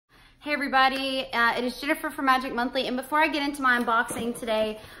Hey everybody, it is Jennifer from Magic Monthly, and before I get into my unboxing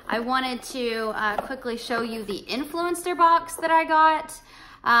today, I wanted to quickly show you the Influenster box that I got.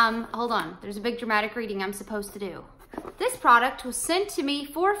 Hold on, there's a big dramatic reading I'm supposed to do. This product was sent to me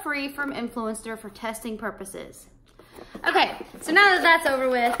for free from Influenster for testing purposes. Okay, so now that that's over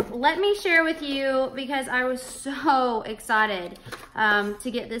with, let me share with you, because I was so excited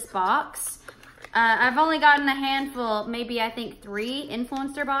to get this box. I've only gotten a handful, maybe I think 3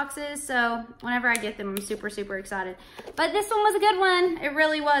 Influencer boxes, so whenever I get them, I'm super, super excited. But this one was a good one, it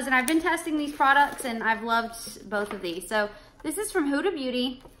really was, and I've been testing these products and I've loved both of these. So this is from Huda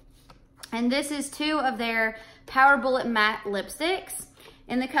Beauty, and this is 2 of their Power Bullet Matte Lipsticks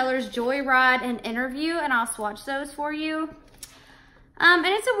in the colors Joyride and Interview, and I'll swatch those for you. And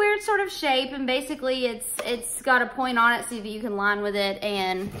it's a weird sort of shape, and basically it's got a point on it so that you can line with it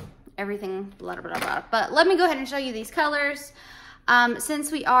and everything, blah, blah, blah, blah. But let me go ahead and show you these colors.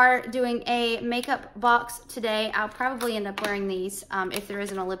 Since we are doing a makeup box today, I'll probably end up wearing these if there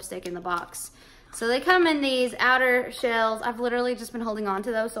isn't a lipstick in the box. So they come in these outer shells. I've literally just been holding on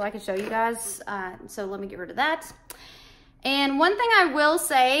to those so I can show you guys. So let me get rid of that. And one thing I will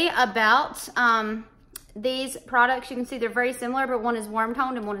say about these products, you can see they're very similar, but one is warm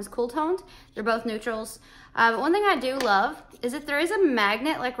toned and one is cool toned. They're both neutrals. But one thing I do love is that there is a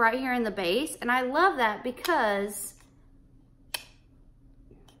magnet like right here in the base, and I love that because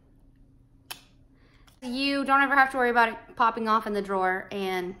you don't ever have to worry about it popping off in the drawer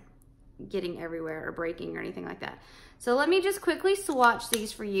and getting everywhere or breaking or anything like that. So let me just quickly swatch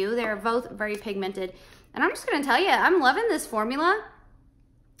these for you. They're both very pigmented, and I'm just gonna tell you, I'm loving this formula.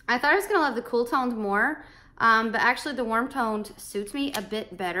 I thought I was gonna love the cool toned more, but actually the warm toned suits me a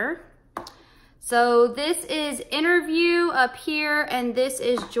bit better. So this is Interview up here, and this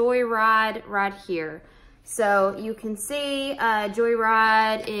is Joyride right here. So you can see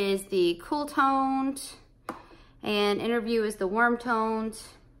Joyride is the cool toned, and Interview is the warm toned.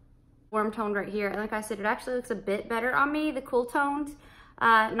 Warm toned right here. And like I said, it actually looks a bit better on me, the cool toned.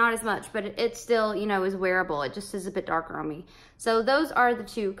 Not as much, but it still, you know, is wearable. It just is a bit darker on me. So those are the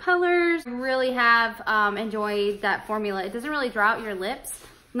 2 colors. I really have enjoyed that formula. It doesn't really dry out your lips.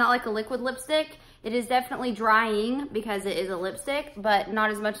 Not like a liquid lipstick. It is definitely drying because it is a lipstick, but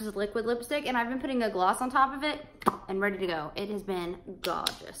not as much as a liquid lipstick. And I've been putting a gloss on top of it and ready to go. It has been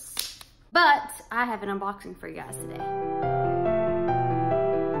gorgeous. But I have an unboxing for you guys today.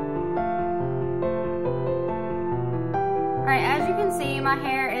 Alright, as you can see, my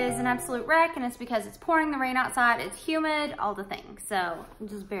hair is an absolute wreck, and it's because it's pouring the rain outside, it's humid, all the things, so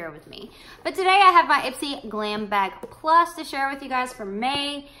just bear with me. But today I have my Ipsy Glam Bag Plus to share with you guys for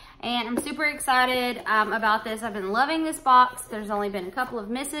May, and I'm super excited about this. I've been loving this box. There's only been a couple of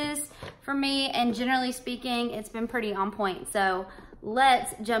misses for me, and generally speaking, it's been pretty on point. So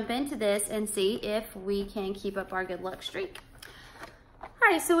let's jump into this and see if we can keep up our good luck streak.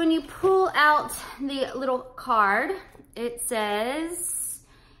 Alright, so when you pull out the little card, it says,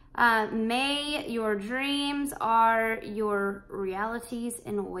 May your dreams are your realities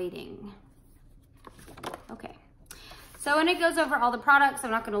in waiting. Okay. So, and it goes over all the products.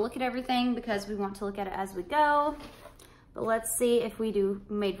 I'm not going to look at everything because we want to look at it as we go. But let's see if we do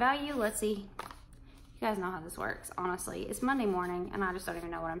made value. Let's see. You guys know how this works, honestly. It's Monday morning and I just don't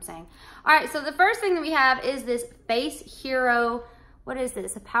even know what I'm saying. All right, so the first thing that we have is this Face Hero. What is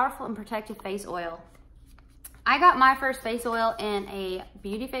this? A powerful and protective face oil. I got my first face oil in a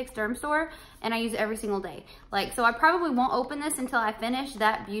Beauty Fix derm store, and I use it every single day. Like, so I probably won't open this until I finish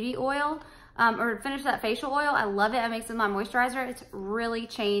that beauty oil, or finish that facial oil. I love it. I mix it with my moisturizer. It's really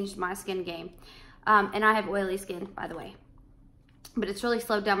changed my skin game. And I have oily skin, by the way. But it's really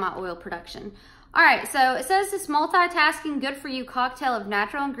slowed down my oil production. All right, so it says this multitasking, good for you cocktail of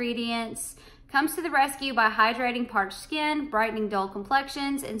natural ingredients comes to the rescue by hydrating parched skin, brightening dull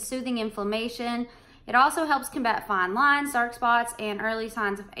complexions, and soothing inflammation. It also helps combat fine lines, dark spots, and early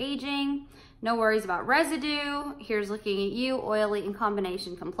signs of aging. No worries about residue. Here's looking at you, oily and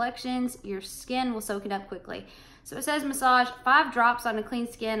combination complexions. Your skin will soak it up quickly. So it says massage 5 drops on a clean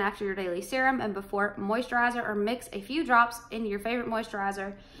skin after your daily serum and before moisturizer, or mix a few drops into your favorite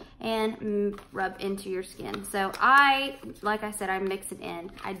moisturizer and rub into your skin. So like I said, I mix it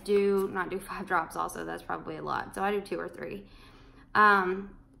in. I do not do 5 drops also. That's probably a lot. So I do 2 or 3.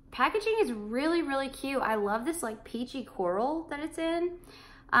 Packaging is really, really cute. I love this like peachy coral that it's in.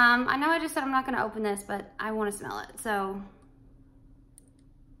 I know I just said I'm not gonna open this, but I wanna smell it. So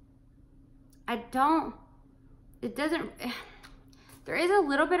there is a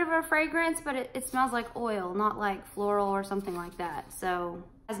little bit of a fragrance, but it smells like oil, not like floral or something like that. So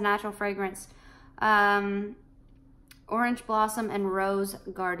it has natural fragrance. Orange Blossom and Rose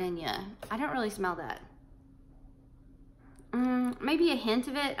Gardenia. I don't really smell that. Maybe a hint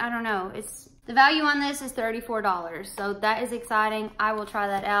of it, I don't know. The value on this is $34, so that is exciting. I will try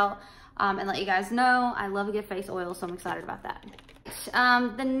that out and let you guys know. I love a good face oil, so I'm excited about that.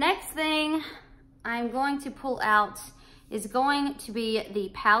 The next thing I'm going to pull out is going to be the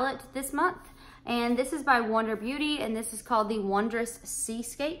palette this month, and this is by Wonder Beauty, and this is called the Wondrous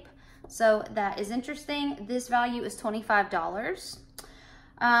Seascape. So that is interesting. This value is $25.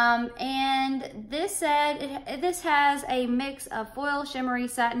 And this said, this has a mix of foil, shimmery,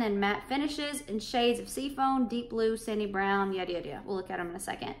 satin, and matte finishes in shades of seafoam, deep blue, sandy brown, yada, yada, yada. We'll look at them in a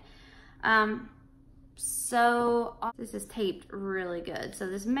second. So this is taped really good. So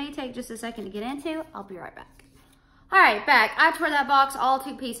this may take just a second to get into. I'll be right back. All right, back. I tore that box all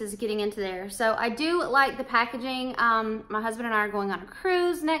to pieces getting into there. So I do like the packaging. My husband and I are going on a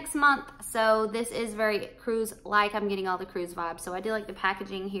cruise next month. So this is very cruise-like. I'm getting all the cruise vibes. So I do like the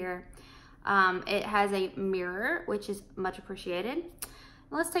packaging here. It has a mirror, which is much appreciated.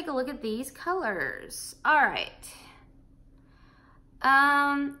 Let's take a look at these colors. All right.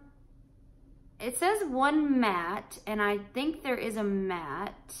 It says one matte, and I think there is a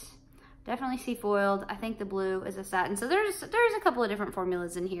matte. Definitely see foiled. I think the blue is a satin. So there's a couple of different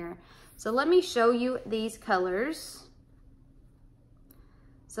formulas in here. So let me show you these colors.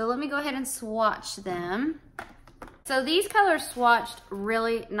 So let me go ahead and swatch them. So these colors swatched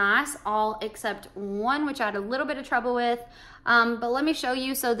really nice, all except one, which I had a little bit of trouble with. But let me show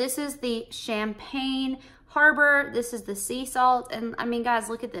you. So this is the Champagne Harbor. This is the Sea Salt. And I mean, guys,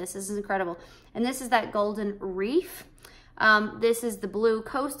 look at this. This is incredible. And this is that Golden Reef. This is the Blue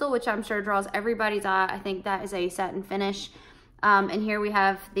Coastal, which I'm sure draws everybody's eye. I think that is a satin finish. And here we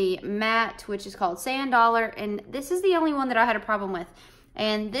have the matte, which is called Sand Dollar. And this is the only one that I had a problem with.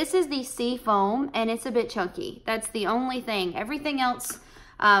 And this is the Sea Foam, and it's a bit chunky. That's the only thing. Everything else,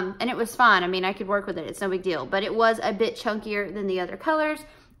 and it was fine. I mean, I could work with it. It's no big deal. But it was a bit chunkier than the other colors.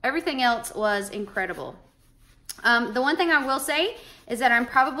 Everything else was incredible. The one thing I will say is that I'm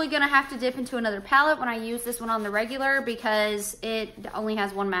probably going to have to dip into another palette when I use this one on the regular because it only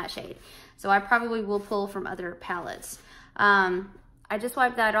has one matte shade. So I probably will pull from other palettes. I just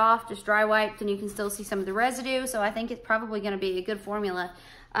wiped that off, just dry wiped, and you can still see some of the residue. So I think it's probably going to be a good formula.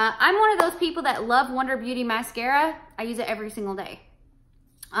 I'm one of those people that love Wonder Beauty mascara. I use it every single day.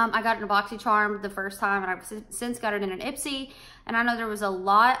 I got it in a BoxyCharm the first time, and I've since got it in an Ipsy. And I know there was a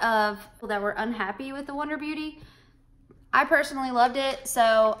lot of people that were unhappy with the Wonder Beauty. I personally loved it,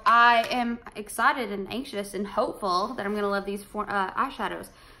 so I am excited and anxious and hopeful that I'm going to love these eyeshadows.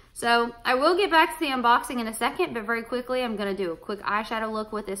 So I will get back to the unboxing in a second, but very quickly I'm going to do a quick eyeshadow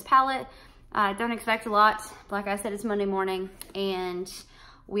look with this palette. Don't expect a lot. Like I said, it's Monday morning, and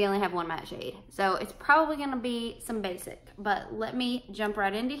we only have one matte shade. So it's probably going to be some basic, but let me jump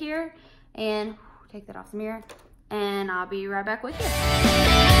right into here and take that off the mirror, and I'll be right back with you.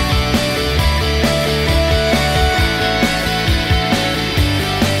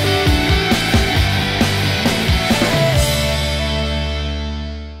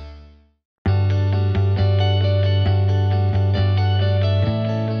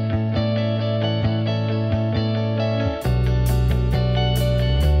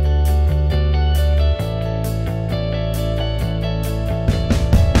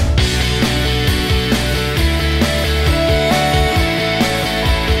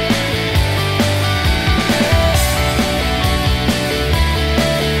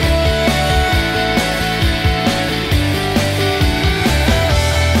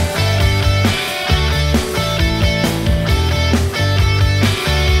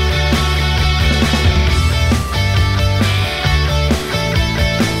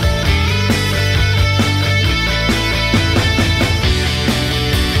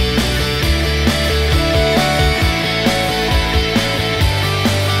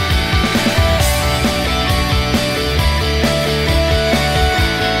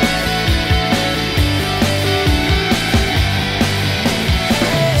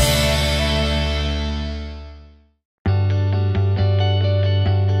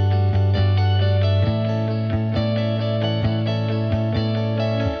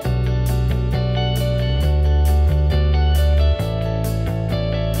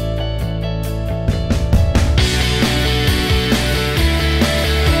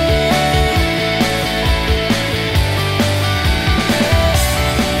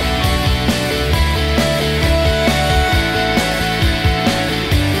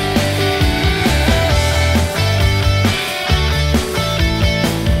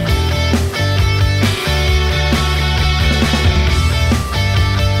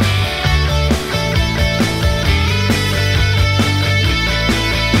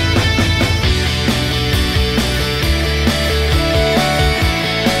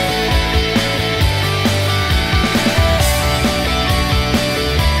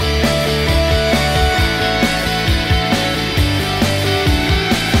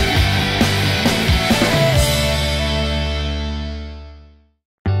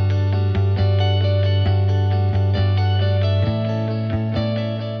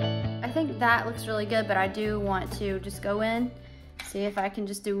 that looks really good, but I do want to just go in, see if I can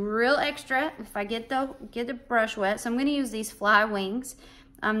just do real extra if I get the brush wet. So I'm gonna use these fly wings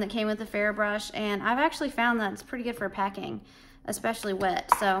that came with the Ferro brush, and I've actually found that it's pretty good for packing, especially wet.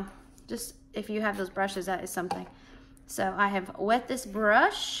 So just if you have those brushes, that is something. So I have wet this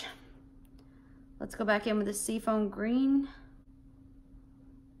brush. Let's go back in with the seafoam green.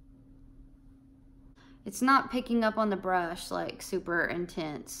 It's not picking up on the brush like super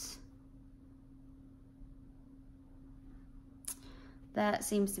intense. That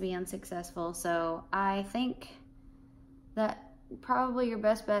seems to be unsuccessful. So I think that probably your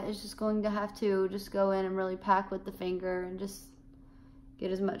best bet is just going to have to just go in and really pack with the finger and just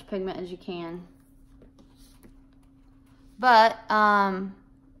get as much pigment as you can. But I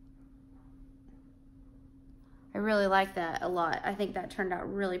really like that a lot. I think that turned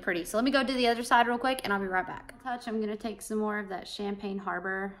out really pretty. So let me go do the other side real quick and I'll be right back. I'm gonna take some more of that Champagne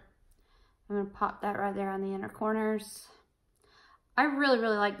Harbor. I'm gonna pop that right there on the inner corners. I really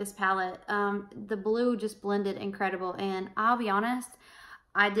like this palette. The blue just blended incredible, and I'll be honest,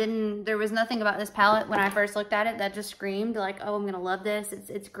 there was nothing about this palette when I first looked at it that just screamed like, oh, I'm gonna love this.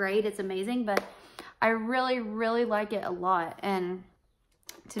 It's great, it's amazing, but I really like it a lot. And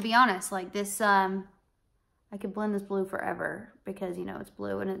to be honest, like this, I could blend this blue forever because, you know, it's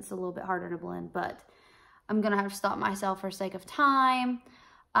blue and it's a little bit harder to blend, but I'm gonna have to stop myself for sake of time.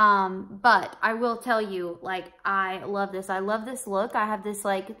 But I will tell you, like, I love this. I love this look. I have this,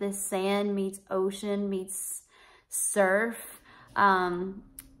 like, this sand meets ocean meets surf, you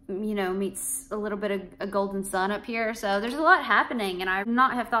know, meets a little bit of a golden sun up here. So there's a lot happening, and I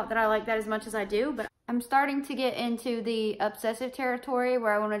not have thought that I like that as much as I do, but I'm starting to get into the obsessive territory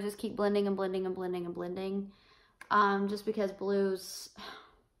where I want to just keep blending and blending and blending and blending. Just because blues,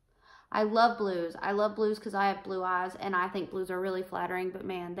 I love blues. I love blues because I have blue eyes, and I think blues are really flattering, but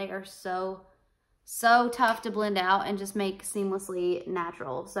man, they are so tough to blend out and just make seamlessly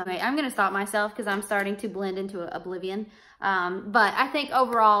natural. So okay, I'm gonna stop myself because I'm starting to blend into oblivion. But I think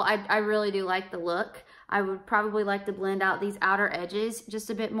overall, I really do like the look. I would probably like to blend out these outer edges just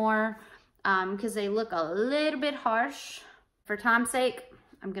a bit more because they look a little bit harsh. For time's sake,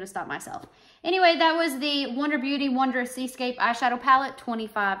 I'm gonna stop myself. Anyway, that was the Wonder Beauty Wondrous Seascape eyeshadow palette,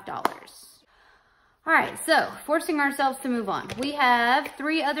 $25. All right, so forcing ourselves to move on. We have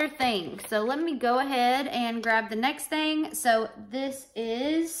 3 other things. So let me go ahead and grab the next thing. So this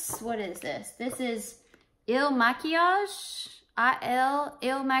is, what is this? This is Il Maquillage,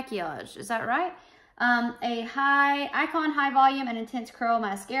 Il Maquillage, is that right? A Icon High Volume and Intense Curl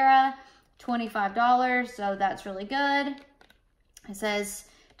Mascara, $25, so that's really good. It says,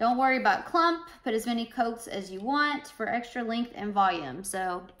 don't worry about clump, put as many coats as you want for extra length and volume.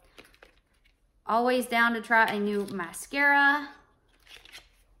 So always down to try a new mascara.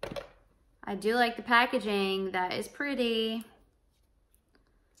 I do like the packaging, that is pretty.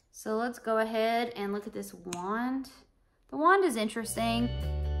 So let's go ahead and look at this wand. The wand is interesting.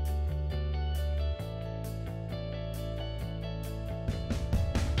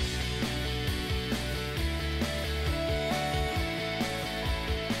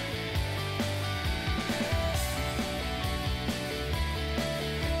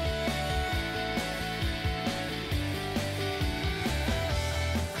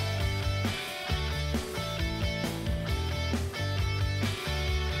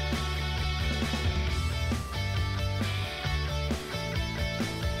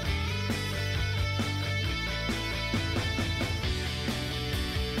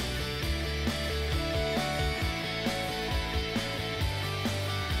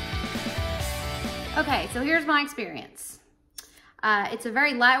 Okay, so here's my experience. It's a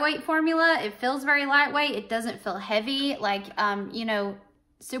very lightweight formula. It feels very lightweight. It doesn't feel heavy like, you know,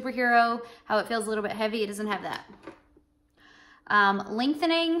 Superhero, how it feels a little bit heavy. It doesn't have that.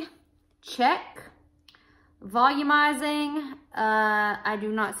 Lengthening, check. Volumizing, I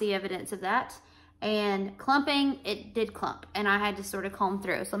do not see evidence of that. And clumping, it did clump, and I had to sort of comb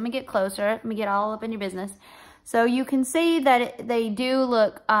through. So let me get closer. Let me get all up in your business. So you can see that they do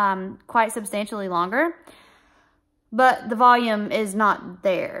look quite substantially longer, but the volume is not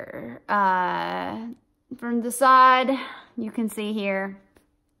there. From the side, you can see here,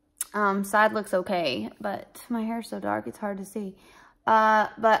 side looks okay, but my hair's so dark, it's hard to see.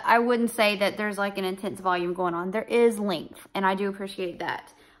 But I wouldn't say that there's like an intense volume going on. There is length, and I do appreciate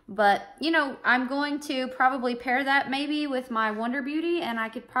that. But, you know, I'm going to probably pair that maybe with my Wonder Beauty, and I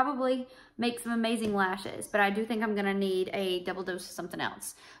could probably make some amazing lashes. But I do think I'm going to need a double dose of something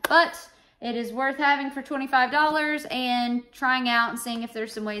else. But it is worth having for $25 and trying out and seeing if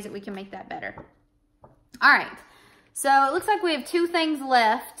there's some ways that we can make that better. All right. So it looks like we have 2 things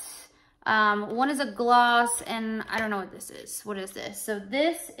left. One is a gloss, and I don't know what this is. What is this? So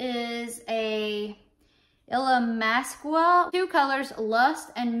this is a Illamasqua. 2 colors,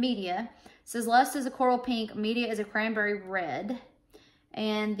 Lust and Media. It says Lust is a coral pink, Media is a cranberry red.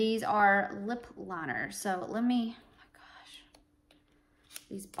 And these are lip liners. So let me, oh my gosh.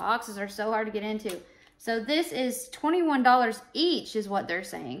 These boxes are so hard to get into. So this is $21 each is what they're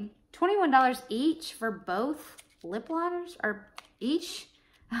saying. $21 each for both lip liners, or each?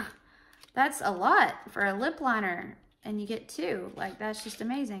 That's a lot for a lip liner, and you get 2. Like, that's just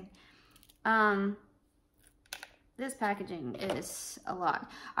amazing. This packaging is a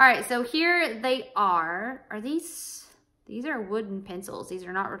lot. All right, so here they are. Are these are wooden pencils. These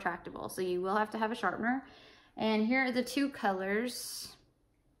are not retractable, so you will have to have a sharpener. And here are the 2 colors.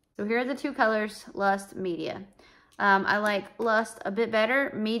 So here are the 2 colors, Lust, Media. I like Lust a bit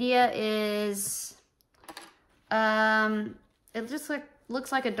better. Media is, it just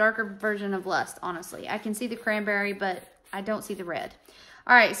looks like a darker version of Lust, honestly. I can see the cranberry, but I don't see the red.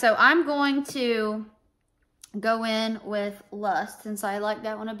 All right, so I'm going to go in with Lust since I like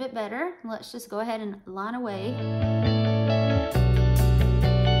that one a bit better. Let's just go ahead and line away.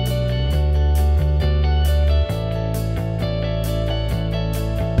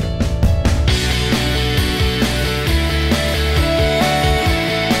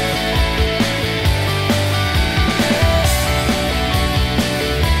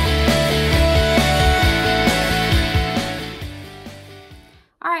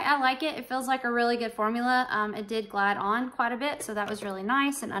 It feels like a really good formula. It did glide on quite a bit, so that was really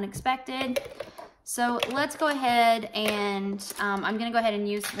nice and unexpected. So let's go ahead and I'm gonna go ahead and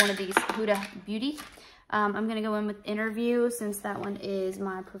use one of these Huda Beauty. I'm gonna go in with Interview since that one is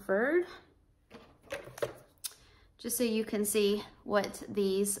my preferred. Just so you can see what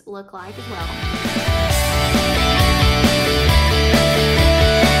these look like as well.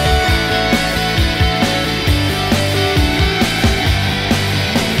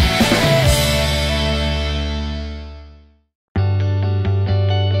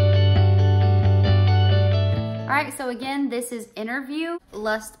 So again, this is Interview.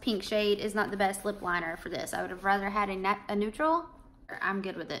 Lust Pink shade is not the best lip liner for this. I would have rather had a neutral. I'm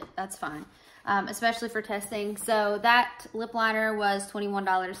good with it. That's fine, especially for testing. So that lip liner was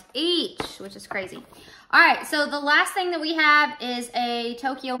 $21 each, which is crazy. All right, so the last thing that we have is a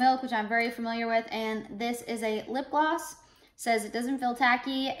Tokyo Milk, which I'm very familiar with, and this is a lip gloss. It says it doesn't feel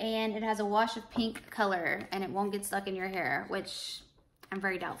tacky, and it has a wash of pink color, and it won't get stuck in your hair, which I'm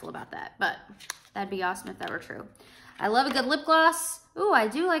very doubtful about that, but that'd be awesome if that were true. I love a good lip gloss. Ooh, I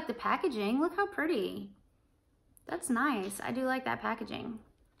do like the packaging. Look how pretty. That's nice. I do like that packaging.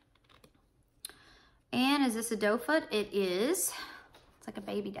 And is this a doe foot? It is. It's like a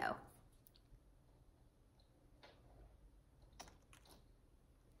baby doe.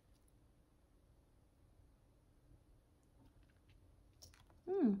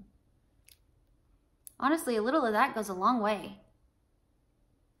 Honestly, a little of that goes a long way.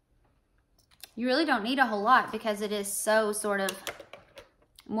 You really don't need a whole lot because it is so sort of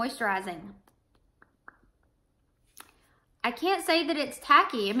moisturizing. I can't say that it's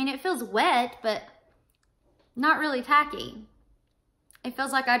tacky. I mean, it feels wet, but not really tacky. It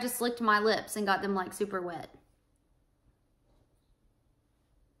feels like I just licked my lips and got them like super wet.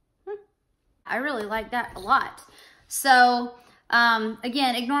 I really like that a lot. So,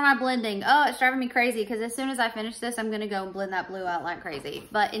 again, ignore my blending. Oh, it's driving me crazy because as soon as I finish this, I'm going to go and blend that blue out like crazy.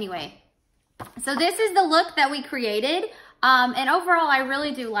 But anyway, so this is the look that we created. And overall, I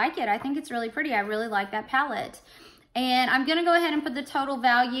really do like it. I think it's really pretty. I really like that palette. And I'm going to go ahead and put the total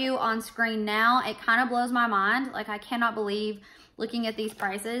value on screen now. It kind of blows my mind. Like, I cannot believe, looking at these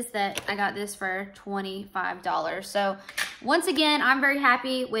prices, that I got this for $25. So once again, I'm very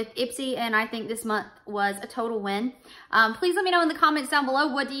happy with Ipsy, and I think this month was a total win. Please let me know in the comments down below,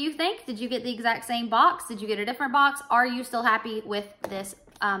 what do you think? Did you get the exact same box? Did you get a different box? Are you still happy with this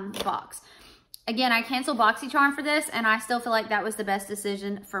box? Again, I canceled BoxyCharm for this, and I still feel like that was the best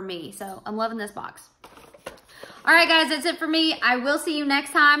decision for me. So I'm loving this box. All right, guys, that's it for me. I will see you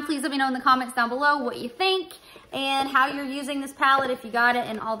next time. Please let me know in the comments down below what you think and how you're using this palette, if you got it,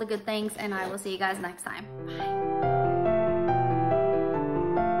 and all the good things. And I will see you guys next time. Bye.